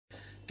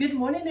Good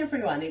morning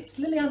everyone, it's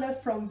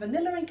Liliana from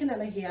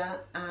Vanillandcanela here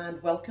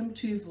and welcome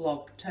to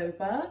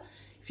Vlogtober.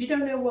 If you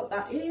don't know what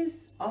that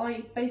is,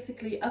 I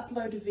basically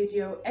upload a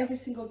video every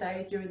single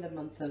day during the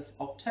month of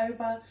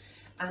October,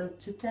 and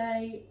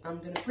today I'm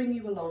going to bring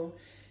you along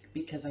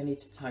because I need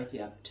to tidy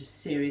up to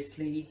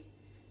seriously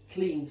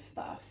clean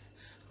stuff.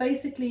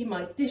 Basically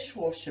my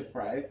dishwasher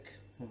broke.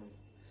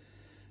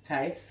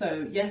 Okay,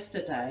 so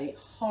yesterday,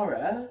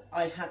 horror,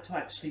 I had to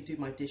actually do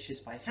my dishes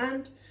by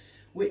hand,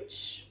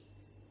 which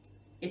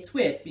it's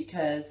weird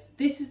because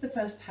this is the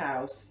first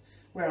house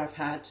where I've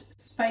had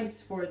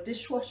space for a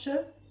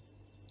dishwasher.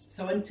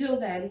 So until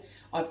then,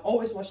 I've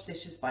always washed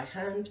dishes by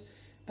hand,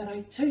 but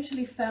I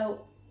totally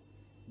felt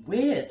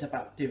weird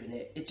about doing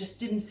it. It just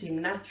didn't seem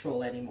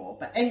natural anymore.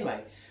 But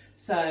anyway,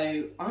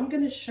 so I'm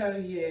going to show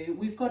you,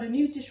 we've got a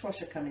new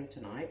dishwasher coming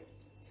tonight.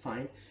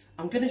 Fine.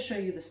 I'm going to show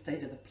you the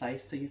state of the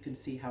place so you can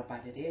see how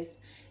bad it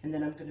is, and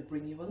then I'm going to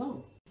bring you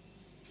along.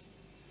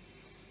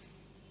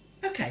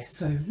 Okay,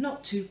 so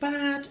not too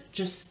bad,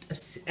 just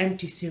an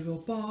empty cereal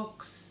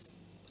box,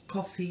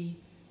 coffee,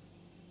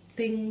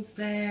 things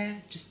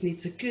there, just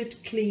needs a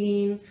good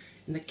clean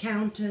in the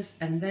counters,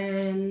 and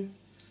then,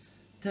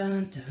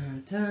 dun,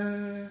 dun,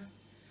 dun.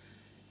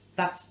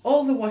 That's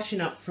all the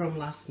washing up from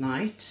last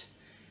night,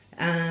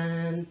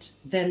 and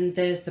then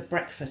there's the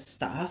breakfast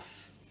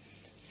stuff.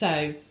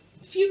 So,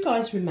 if you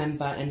guys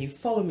remember and you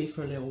follow me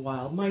for a little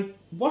while, my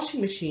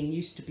washing machine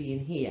used to be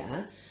in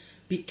here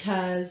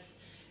because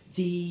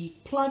the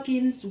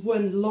plug-ins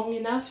weren't long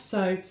enough,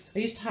 so I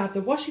used to have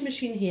the washing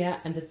machine here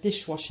and the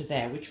dishwasher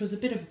there, which was a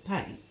bit of a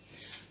pain.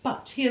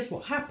 But here's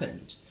what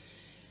happened.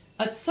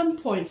 At some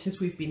point since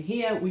we've been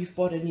here, we've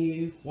bought a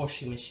new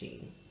washing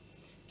machine.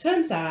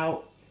 Turns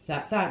out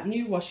that that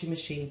new washing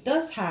machine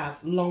does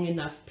have long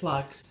enough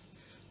plugs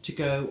to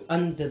go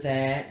under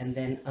there and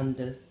then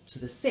under to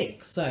the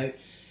sink. So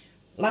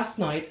last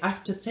night,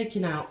 after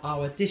taking out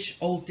our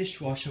old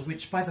dishwasher,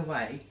 which by the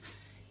way,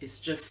 is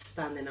just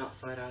standing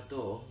outside our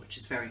door, which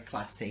is very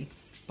classy,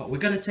 but we're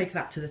going to take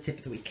that to the tip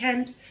of the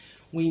weekend.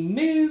 We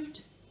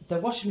moved the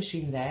washing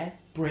machine there,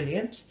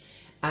 brilliant,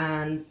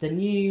 and the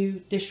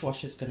new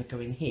dishwasher is going to go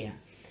in here.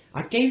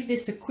 I gave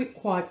this a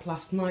quick wipe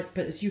last night,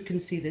 but as you can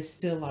see there's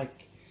still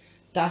like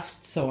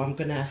dust, so I'm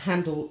going to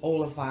handle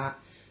all of that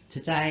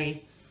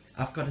today.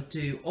 I've got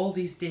to do all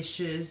these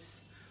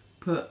dishes,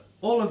 put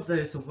all of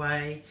those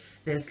away.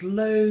 There's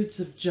loads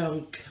of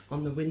junk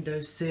on the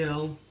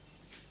windowsill.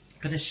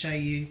 Going to show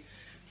you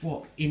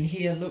what in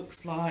here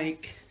looks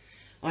like.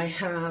 I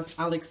have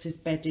Alex's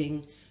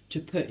bedding to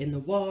put in the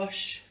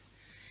wash.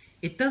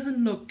 It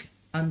doesn't look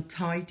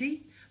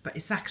untidy, but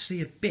it's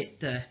actually a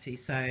bit dirty.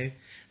 So,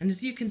 and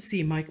as you can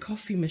see, my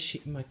coffee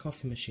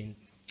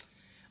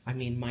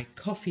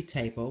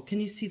table, can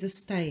you see the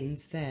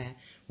stains there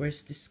where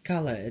it's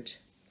discolored?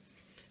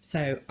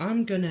 So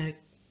I'm going to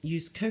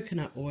use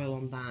coconut oil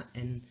on that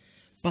and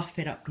buff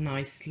it up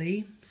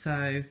nicely.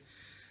 So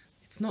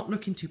it's not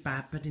looking too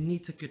bad, but it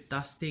needs a good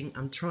dusting.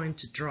 I'm trying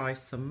to dry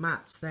some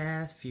mats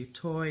there, a few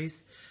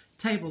toys.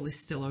 Table is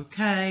still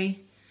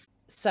okay.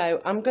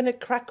 So I'm going to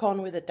crack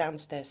on with the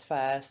downstairs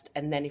first,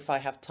 and then if I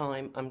have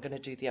time, I'm going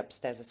to do the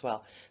upstairs as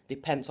well.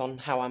 Depends on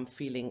how I'm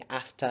feeling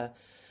after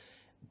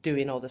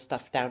doing all the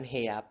stuff down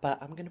here,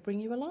 but I'm going to bring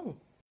you along.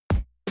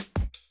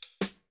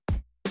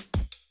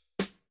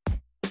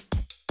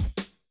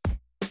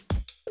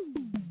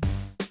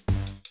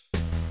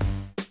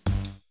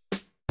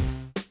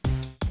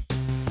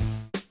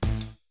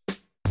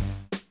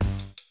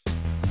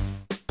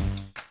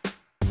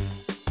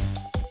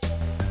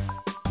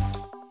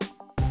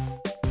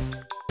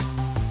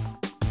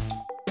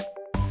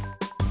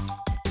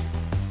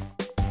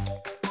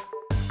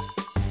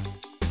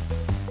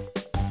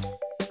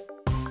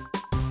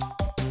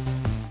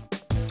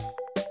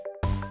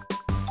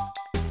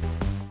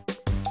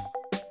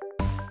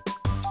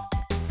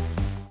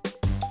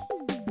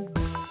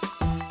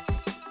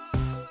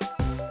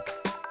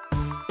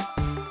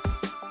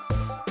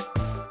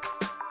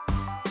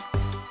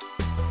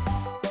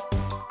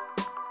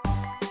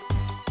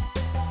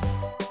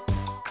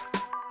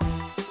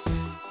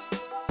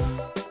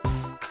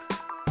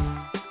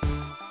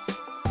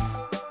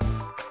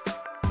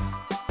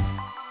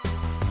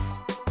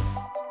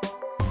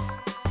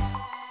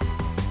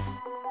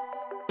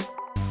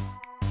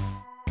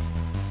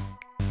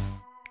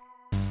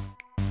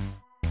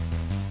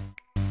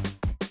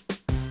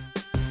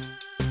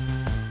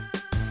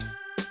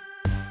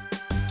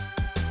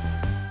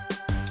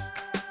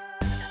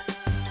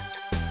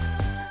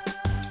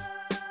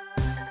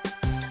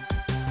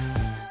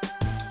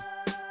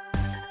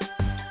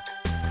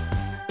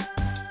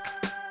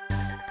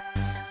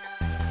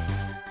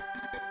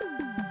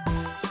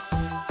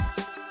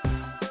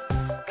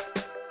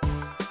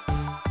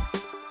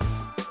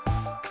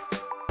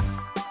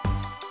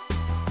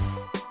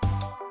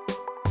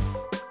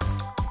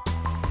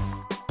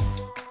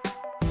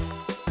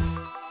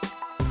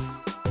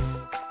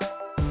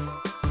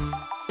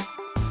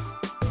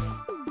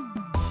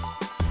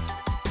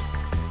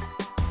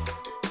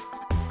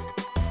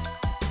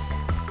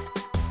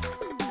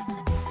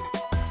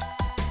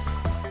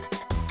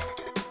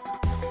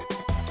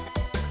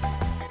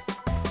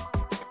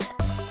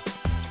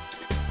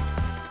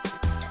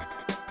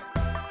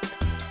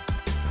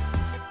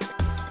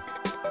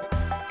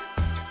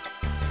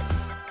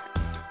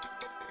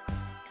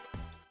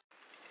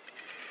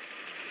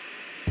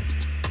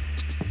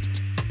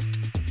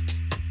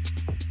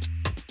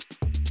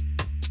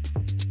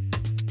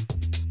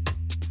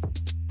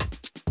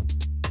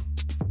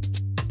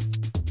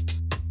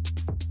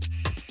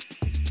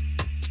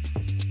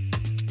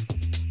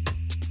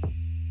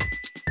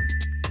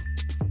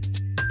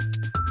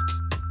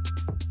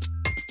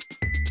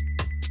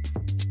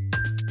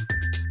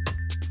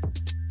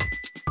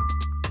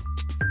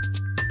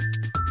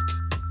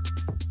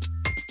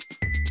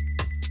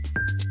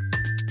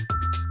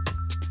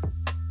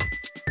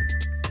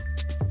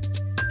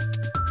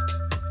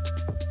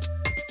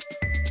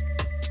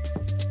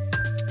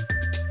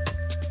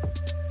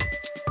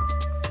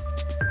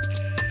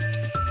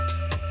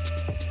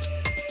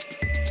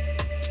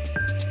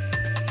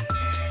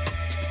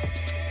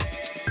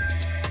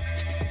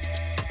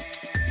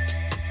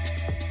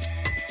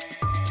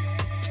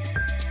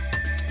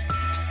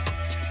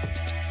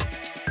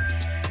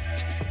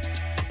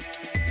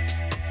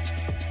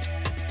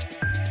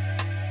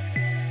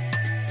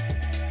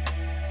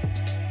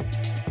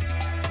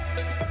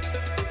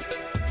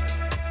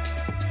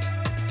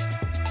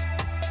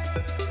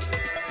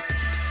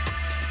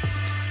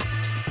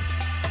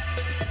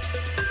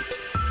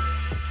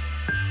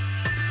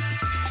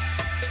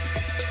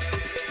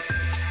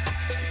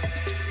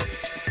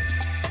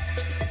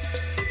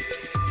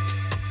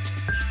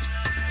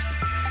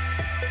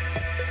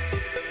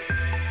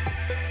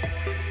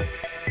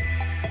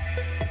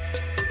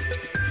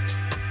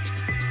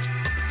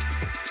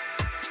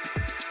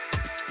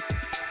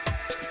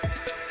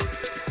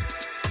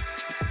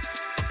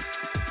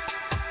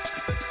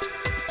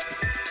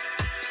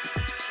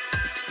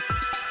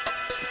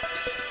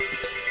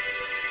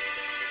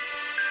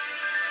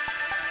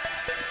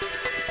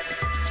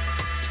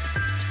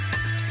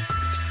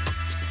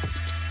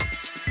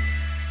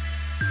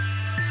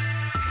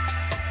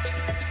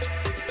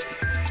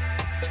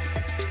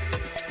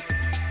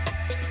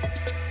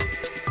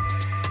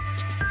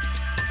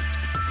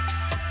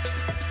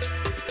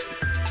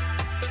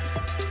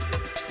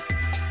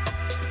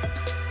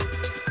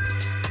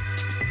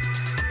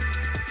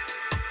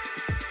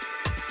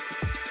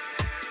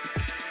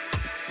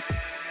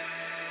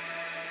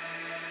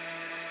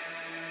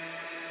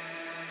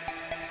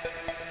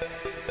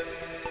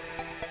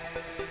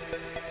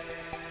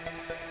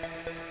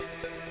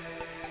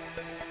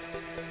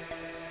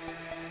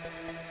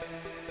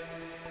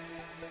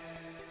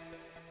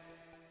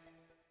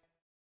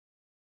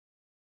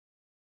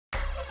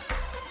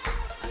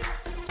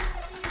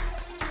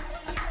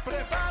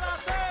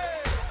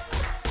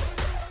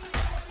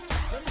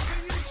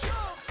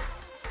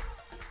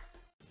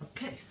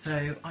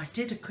 So I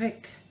did a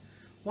quick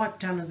wipe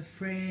down of the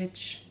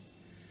fridge,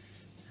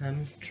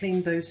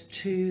 cleaned those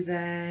two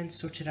there and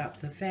sorted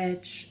out the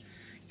veg,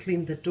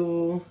 cleaned the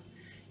door.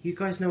 You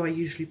guys know I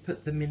usually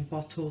put them in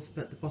bottles,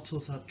 but the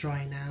bottles are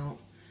drying out.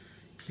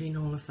 Clean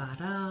all of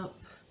that up.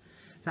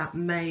 That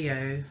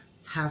mayo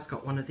has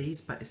got one of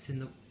these, but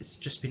it's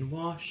just been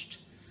washed.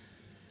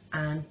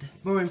 And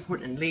more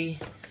importantly,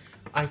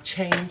 I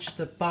changed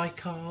the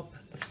bicarb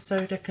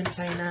soda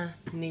container,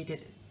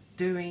 needed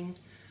doing.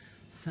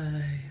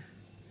 So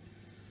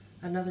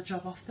another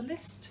job off the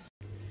list.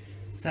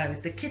 So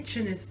the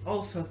kitchen is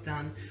also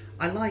done.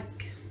 I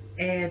like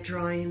air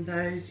drying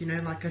those, you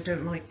know, like I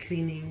don't like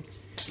cleaning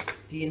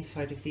the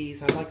inside of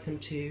these. I like them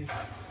to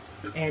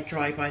air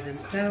dry by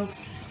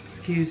themselves.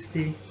 Excuse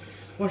the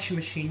washing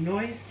machine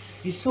noise.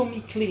 You saw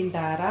me clean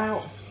that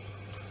out,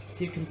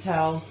 so you can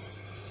tell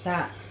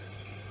that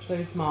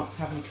those marks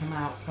haven't come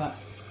out, but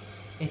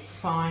it's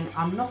fine.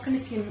 I'm not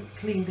going to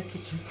clean the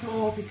kitchen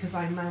floor because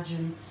I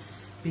imagine,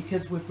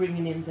 because we're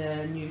bringing in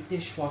the new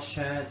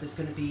dishwasher, there's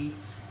going to be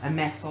a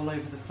mess all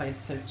over the place.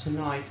 So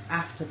tonight,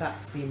 after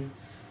that's been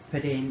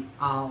put in,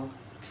 I'll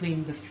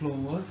clean the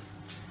floors.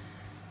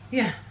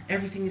 Yeah,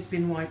 everything has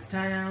been wiped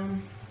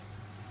down,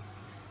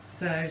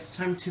 so it's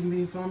time to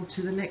move on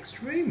to the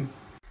next room.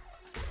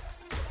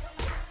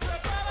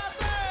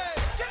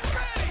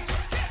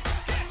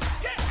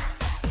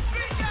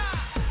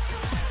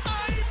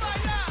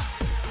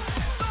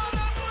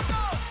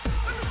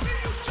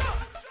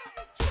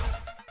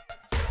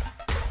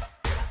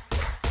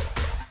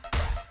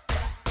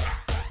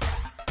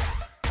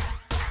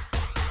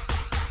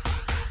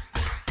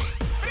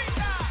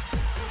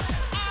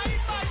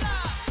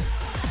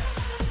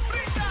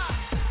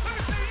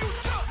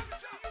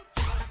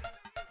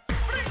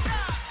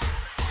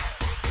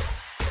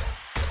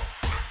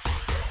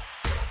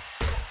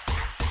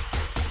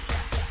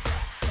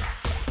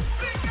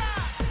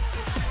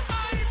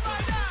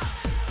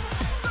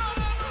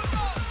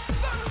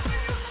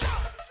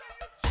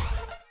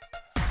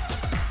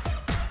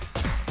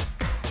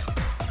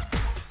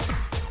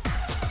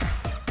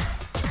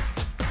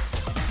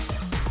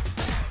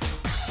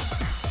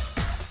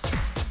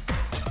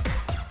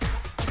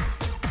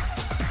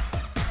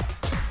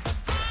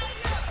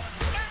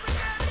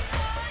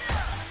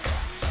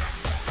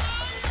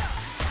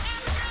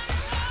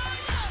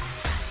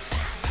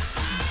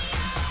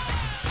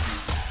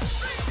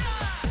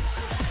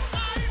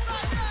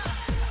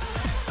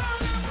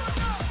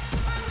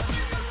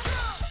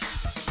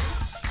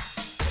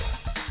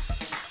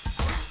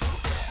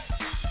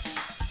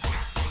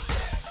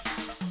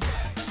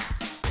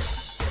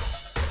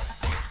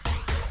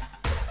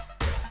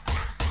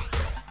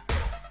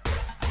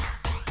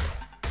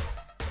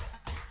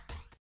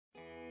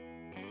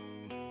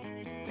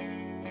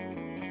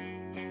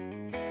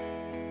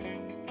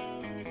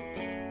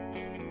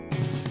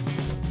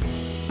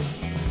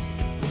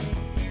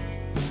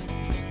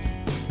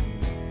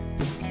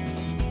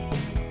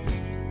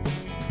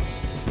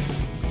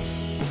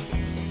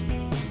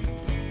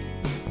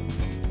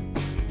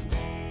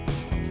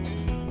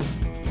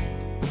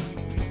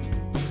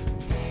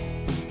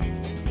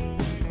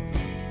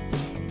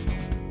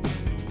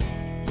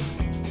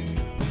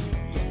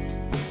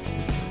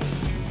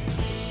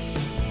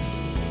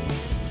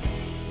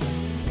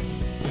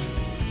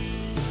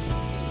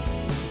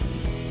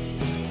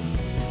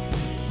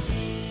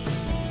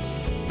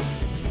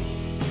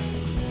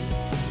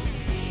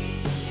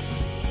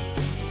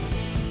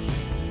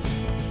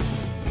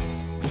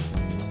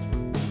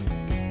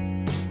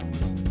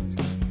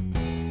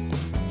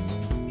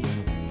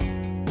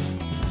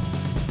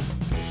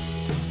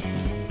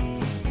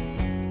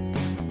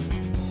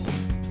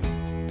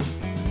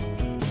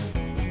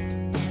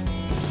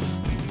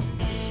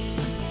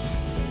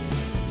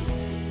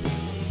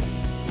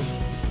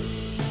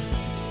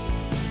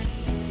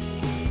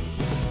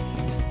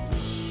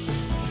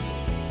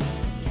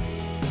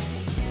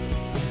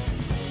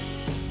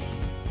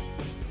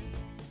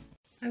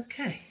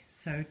 Okay,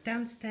 so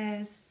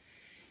downstairs,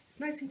 it's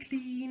nice and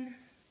clean,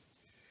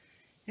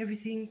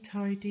 everything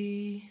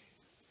tidy.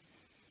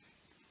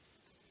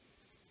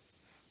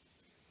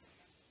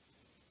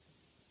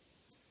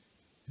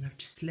 And I've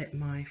just lit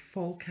my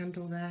fall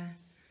candle there,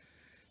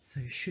 so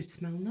it should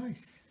smell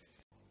nice.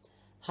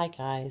 Hi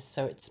guys,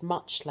 so it's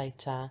much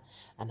later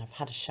and I've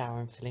had a shower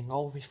and feeling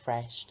all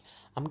refreshed.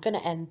 I'm going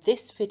to end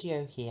this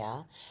video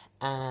here,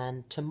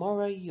 and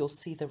tomorrow you'll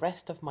see the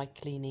rest of my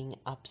cleaning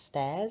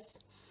upstairs.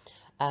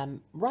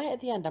 Right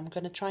at the end I'm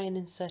going to try and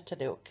insert a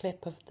little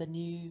clip of the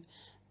new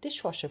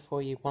dishwasher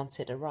for you once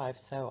it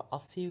arrives, so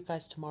I'll see you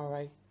guys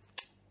tomorrow.